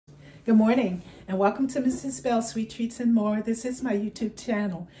Good morning and welcome to Mrs. Bell's Sweet Treats and More. This is my YouTube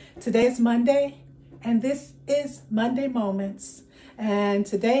channel. Today is Monday and this is Monday Moments. And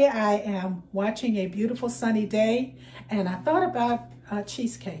today I am watching a beautiful sunny day and I thought about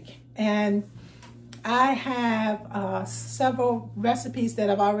cheesecake. And I have several recipes that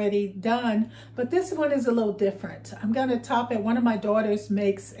I've already done, but this one is a little different. I'm going to top it. One of my daughters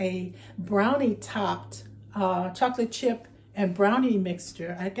makes a brownie topped chocolate chip and brownie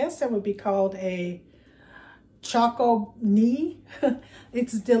mixture. I guess that would be called a choco knee.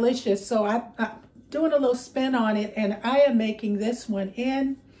 It's delicious. So I'm doing a little spin on it, and I am making this one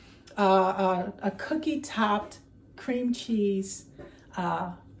in a cookie topped cream cheese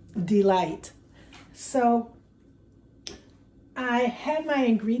delight. So I have my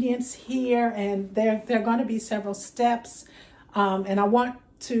ingredients here, and there are going to be several steps, and I want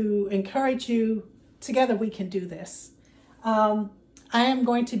to encourage you, together we can do this. I am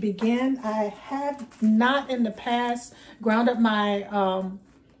going to begin. I have not in the past ground up my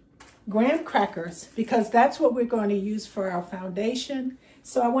graham crackers because that's what we're going to use for our foundation.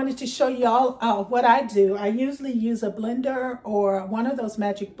 So I wanted to show you all what I do. I usually use a blender or one of those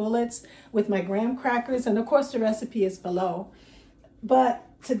magic bullets with my graham crackers, and of course the recipe is below. But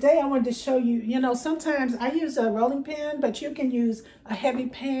today I wanted to show you, sometimes I use a rolling pin, but you can use a heavy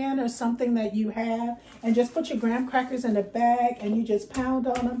pan or something that you have, and just put your graham crackers in a bag and you just pound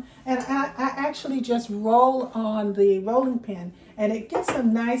on them. And I actually just roll on the rolling pin and it gets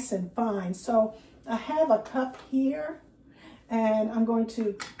them nice and fine. So I have a cup here and I'm going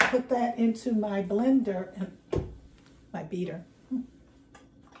to put that into my blender and my beater.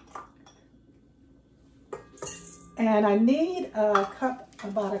 And I need a cup,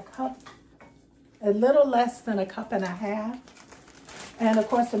 about a cup, a little less than a cup and a half. And of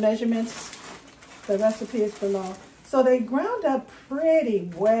course the measurements, the recipe is below. So they ground up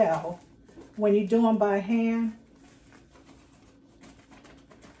pretty well when you do them by hand.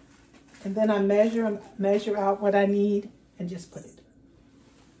 And then I measure out what I need and just put it.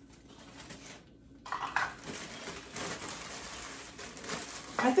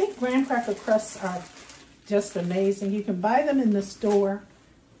 I think graham cracker crusts are just amazing. You can buy them in the store.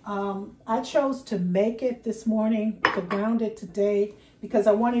 I chose to make it this morning, to ground it today, because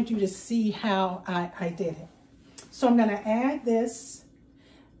I wanted you to see how I did it. So I'm going to add this.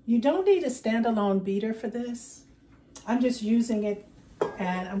 You don't need a standalone beater for this. I'm just using it,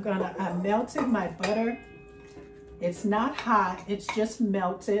 and I melted my butter. It's not hot, it's just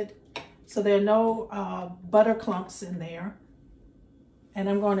melted. So there are no butter clumps in there. And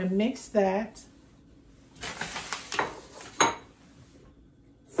I'm going to mix that.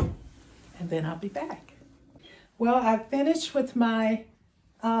 And then I'll be back. Well, I've finished with my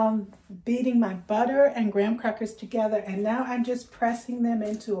beating my butter and graham crackers together, and now I'm just pressing them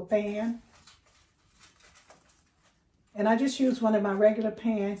into a pan. And I just use one of my regular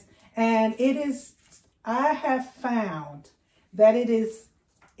pans, and I have found that it is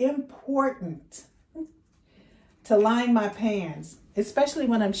important to line my pans, especially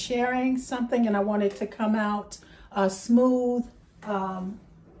when I'm sharing something and I want it to come out smooth.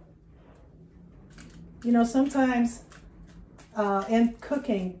 Sometimes in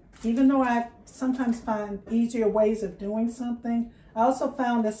cooking, even though I sometimes find easier ways of doing something, I also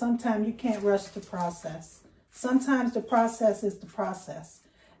found that sometimes you can't rush the process. Sometimes the process is the process.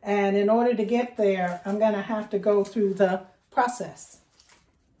 And in order to get there, I'm going to have to go through the process.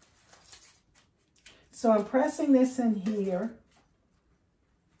 So I'm pressing this in here.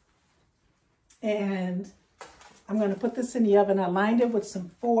 And I'm going to put this in the oven. I lined it with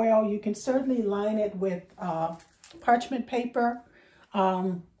some foil. You can certainly line it with parchment paper.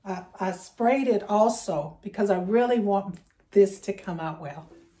 I sprayed it also because I really want this to come out well.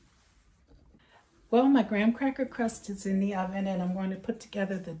 Well, my graham cracker crust is in the oven, and I'm going to put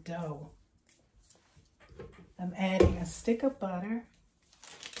together the dough. I'm adding a stick of butter,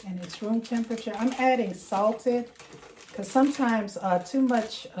 and it's room temperature. I'm adding salted because sometimes too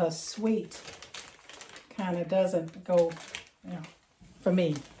much sweet kind of doesn't go, for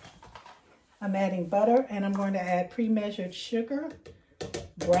me. I'm adding butter, and I'm going to add pre-measured sugar,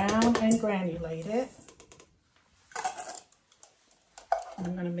 brown and granulated.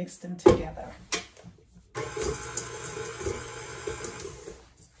 I'm going to mix them together.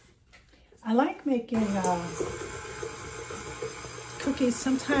 I like making cookies.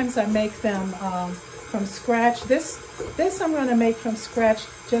 Sometimes I make them from scratch. This I'm going to make from scratch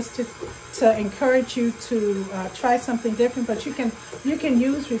just to encourage you to try something different. But you can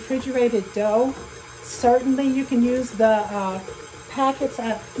use refrigerated dough. Certainly, you can use the packets.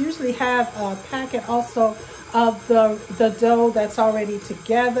 I usually have a packet also of the dough that's already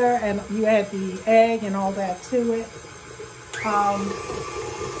together, and you add the egg and all that to it.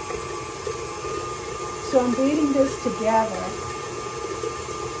 So I'm beating this together.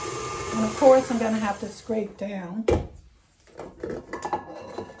 And of course, I'm going to have to scrape down.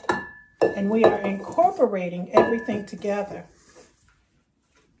 And we are incorporating everything together.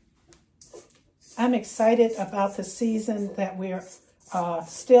 I'm excited about the season that we're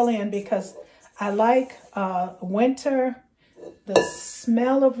still in, because I like winter, the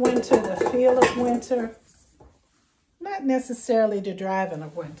smell of winter, the feel of winter, not necessarily the driving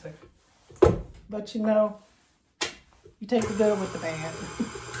of winter, but you know, you take the good with the bad.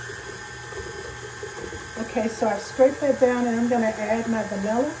 Okay, so I've scraped that down, and I'm going to add my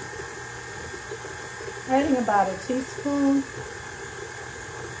vanilla, adding about a teaspoon.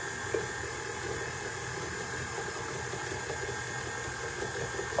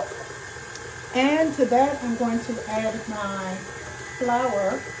 And to that, I'm going to add my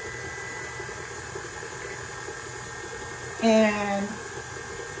flour. And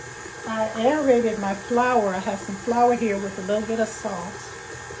I aerated my flour. I have some flour here with a little bit of salt.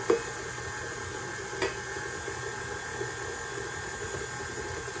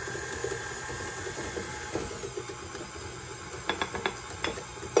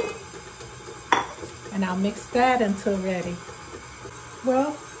 And I'll mix that until ready.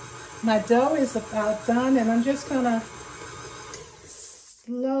 Well, my dough is about done, and I'm just gonna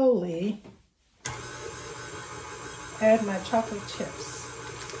slowly add my chocolate chips.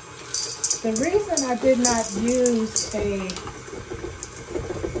 The reason I did not use a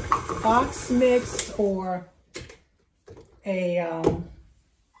box mix or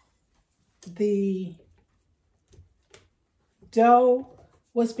the dough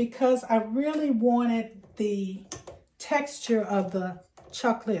was because I really wanted the texture of the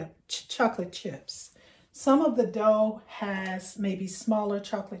chocolate chips. Some of the dough has maybe smaller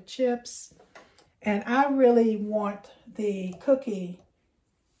chocolate chips, and I really want the cookie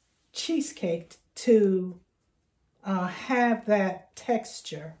cheesecake to have that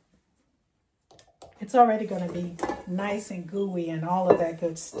texture. It's already going to be nice and gooey and all of that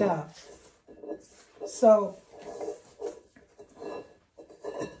good stuff. So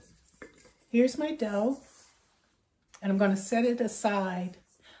here's my dough, and I'm going to set it aside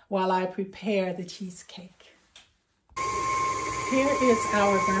while I prepare the cheesecake. Here is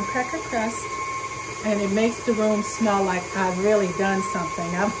our graham cracker crust, and it makes the room smell like I've really done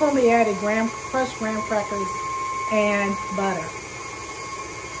something. I've only added crushed graham crackers and butter.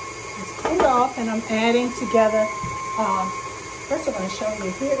 It's cooled off, and I'm adding together, first I'm going to show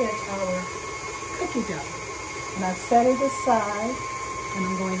you, here is our cookie dough. And I've set it aside, and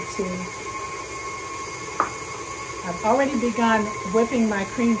I'm going to, I've already begun whipping my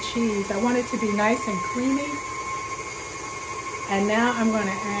cream cheese. I want it to be nice and creamy. And now I'm going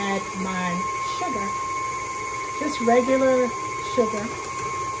to add my sugar, just regular sugar.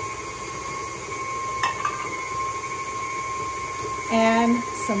 And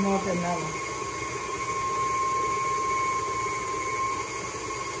some more vanilla.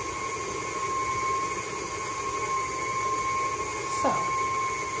 So,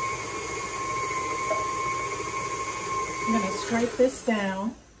 I'm going to scrape this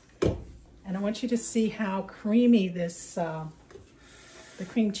down, and I want you to see how creamy this, the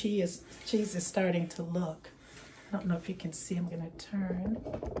cream cheese is starting to look. I don't know if you can see, I'm going to turn.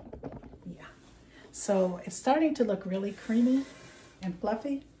 Yeah. So it's starting to look really creamy and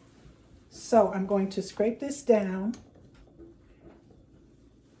fluffy. So I'm going to scrape this down.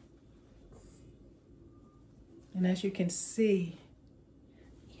 And as you can see,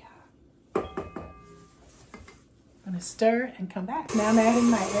 yeah. I'm going to stir and come back. Now I'm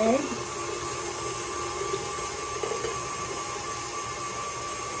adding my egg.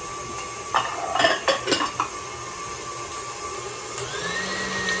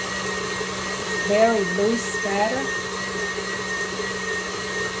 Very loose batter.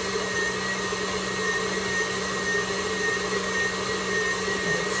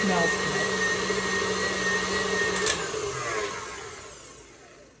 And it smells good.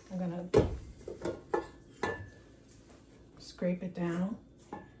 I'm gonna scrape it down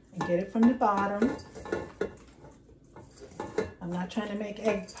and get it from the bottom. I'm not trying to make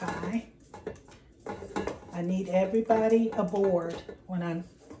egg pie. I need everybody aboard when I'm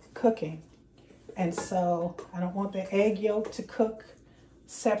cooking. And so I don't want the egg yolk to cook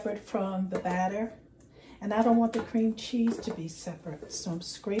separate from the batter. And I don't want the cream cheese to be separate. So I'm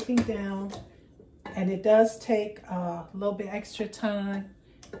scraping down. And it does take a little bit extra time,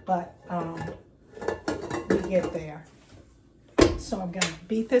 but we get there. So I'm going to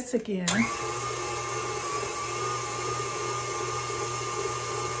beat this again.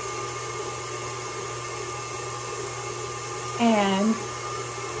 And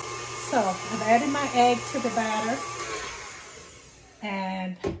so I've added my egg to the batter,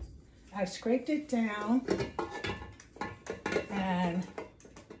 and I've scraped it down, and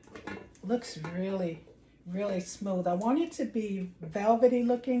looks really, really smooth. I want it to be velvety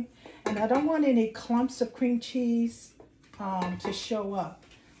looking, and I don't want any clumps of cream cheese to show up.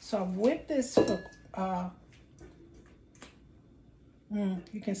 So I've whipped this for,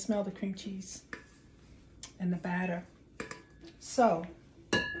 you can smell the cream cheese in the batter. So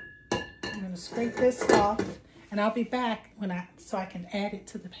I'm going to scrape this off, and I'll be back so I can add it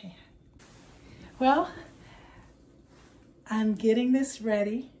to the pan. Well, I'm getting this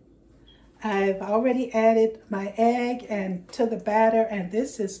ready. I've already added my egg and to the batter, and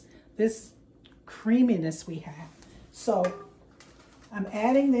this is this creaminess we have. So I'm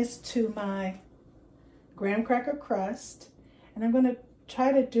adding this to my graham cracker crust, and I'm going to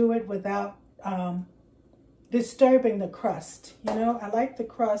try to do it without disturbing the crust. You know, I like the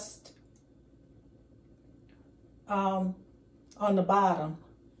crust on the bottom.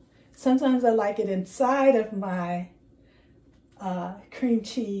 Sometimes I like it inside of my cream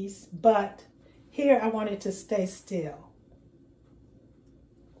cheese, but here I want it to stay still.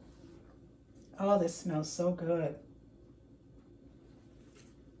 Oh, this smells so good.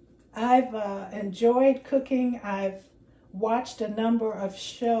 I've enjoyed cooking. I've watched a number of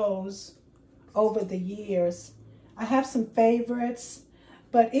shows over the years. I have some favorites,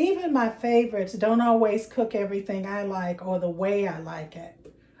 but even my favorites don't always cook everything I like or the way I like it.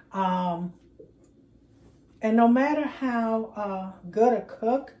 And no matter how good a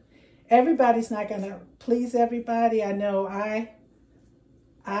cook, everybody's not going to please everybody. I know I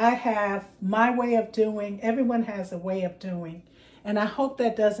have my way of doing. Everyone has a way of doing. And I hope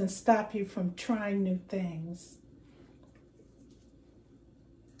that doesn't stop you from trying new things.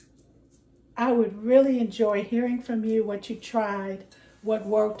 I would really enjoy hearing from you what you tried, what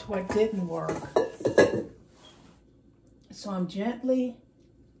worked, what didn't work. So I'm gently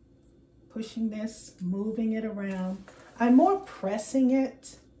pushing this, moving it around. I'm more pressing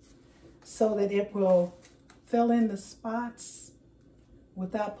it so that it will fill in the spots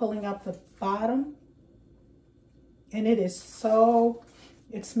without pulling up the bottom. And it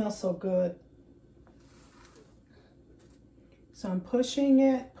smells so good. So I'm pushing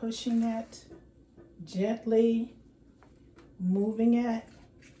it, gently moving it.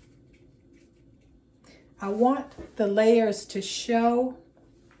 I want the layers to show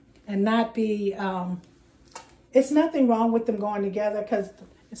and not be, it's nothing wrong with them going together because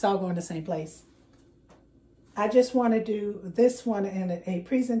it's all going to the same place. I just want to do this one in a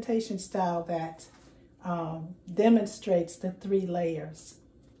presentation style that demonstrates the 3 layers.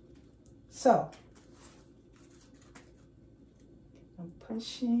 So I'm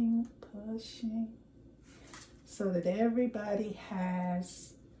pushing so that everybody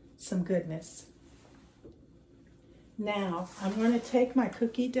has some goodness. Now I'm going to take my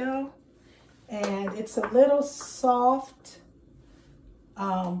cookie dough, and it's a little soft,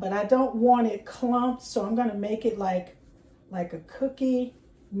 but I don't want it clumped, so I'm going to make it like a cookie,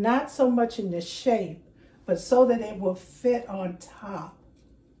 not so much in the shape, but so that it will fit on top.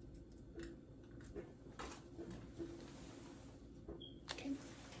 Okay.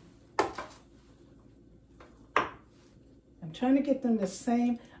 I'm trying to get them the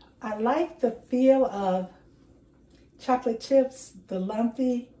same. I like the feel of chocolate chips, the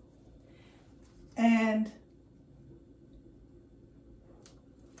lumpy, and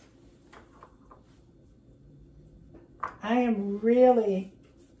I am really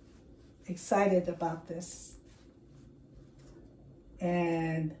excited about this.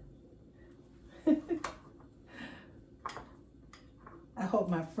 And I hope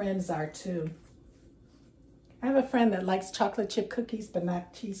my friends are too. I have a friend that likes chocolate chip cookies, but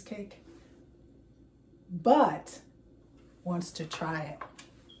not cheesecake, but wants to try it.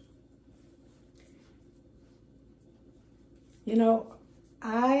 You know,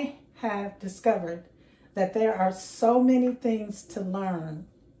 I have discovered that there are so many things to learn.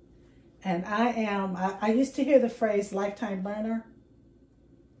 And I used to hear the phrase lifetime learner.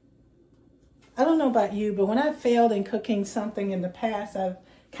 I don't know about you, but when I failed in cooking something in the past, I've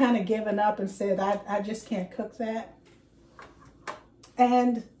kind of given up and said, I just can't cook that.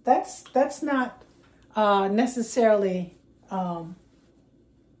 And that's not necessarily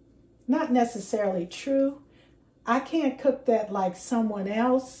true. I can't cook that like someone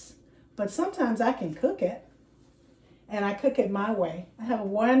else, but sometimes I can cook it, and I cook it my way. I have a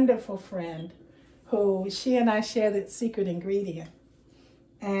wonderful friend who she and I share that secret ingredient,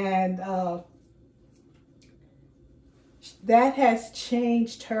 and that has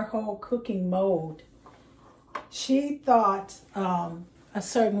changed her whole cooking mode. She thought a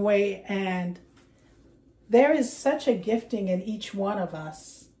certain way, and there is such a gifting in each one of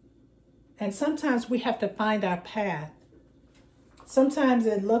us. And sometimes we have to find our path. Sometimes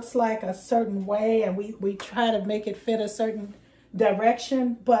it looks like a certain way and we try to make it fit a certain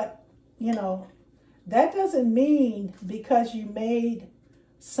direction, but you know, that doesn't mean because you made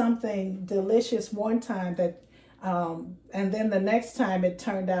something delicious one time that and then the next time it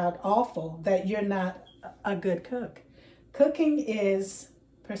turned out awful, that you're not a good cook. Cooking is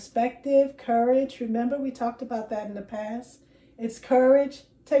perspective, courage. Remember, we talked about that in the past. It's courage.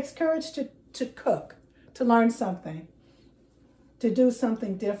 It takes courage to cook, to learn something, to do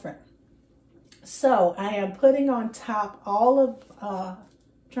something different. So I am putting on top all of,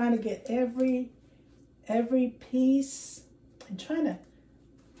 trying to get every piece and trying to,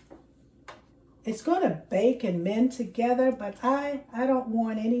 it's going to bake and mend together, but I don't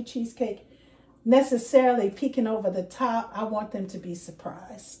want any cheesecake necessarily peeking over the top. I want them to be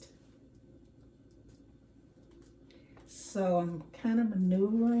surprised. So I'm kind of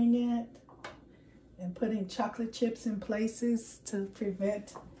maneuvering it and putting chocolate chips in places to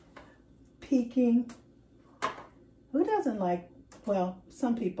prevent peeking. Who doesn't like, well,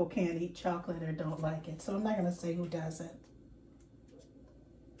 some people can't eat chocolate or don't like it, so I'm not going to say who doesn't.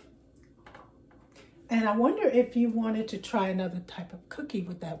 And I wonder if you wanted to try another type of cookie,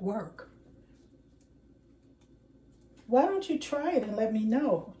 would that work? Why don't you try it and let me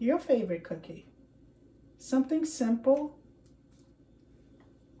know your favorite cookie? Something simple.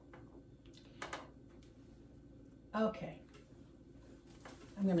 Okay.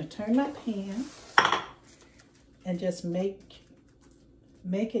 I'm going to turn my pan and just make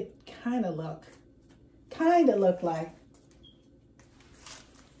it kind of look like.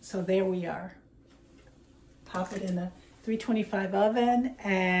 So there we are. Pop it in a 325 oven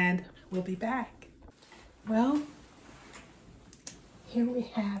and we'll be back. Well, here we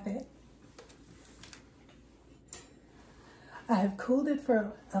have it. I have cooled it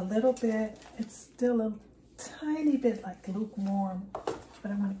for a little bit. It's still a tiny bit like lukewarm,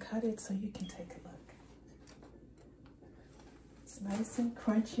 but I'm going to cut it so you can take a look. It's nice and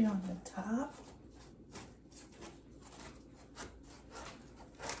crunchy on the top.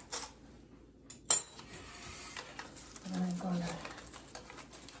 And I'm going to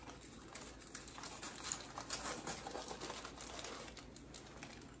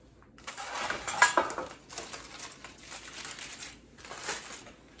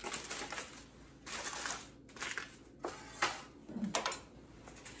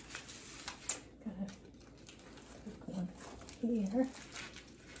here,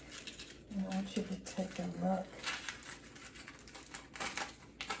 and I want you to take a look.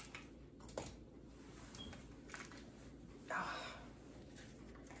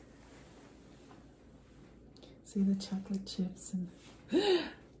 See the chocolate chips and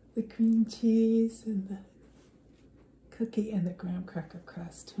the cream cheese and the cookie and the graham cracker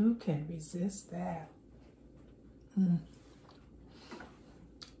crust. Who can resist that?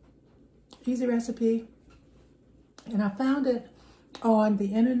 Easy recipe. And I found it on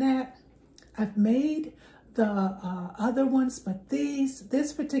the internet. I've made the other ones, but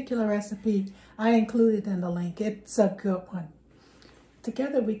this particular recipe, I included in the link. It's a good one.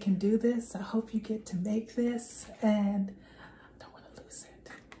 Together we can do this. I hope you get to make this, and I don't want to lose it.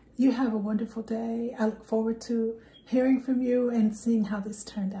 You have a wonderful day. I look forward to hearing from you and seeing how this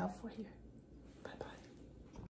turned out for you.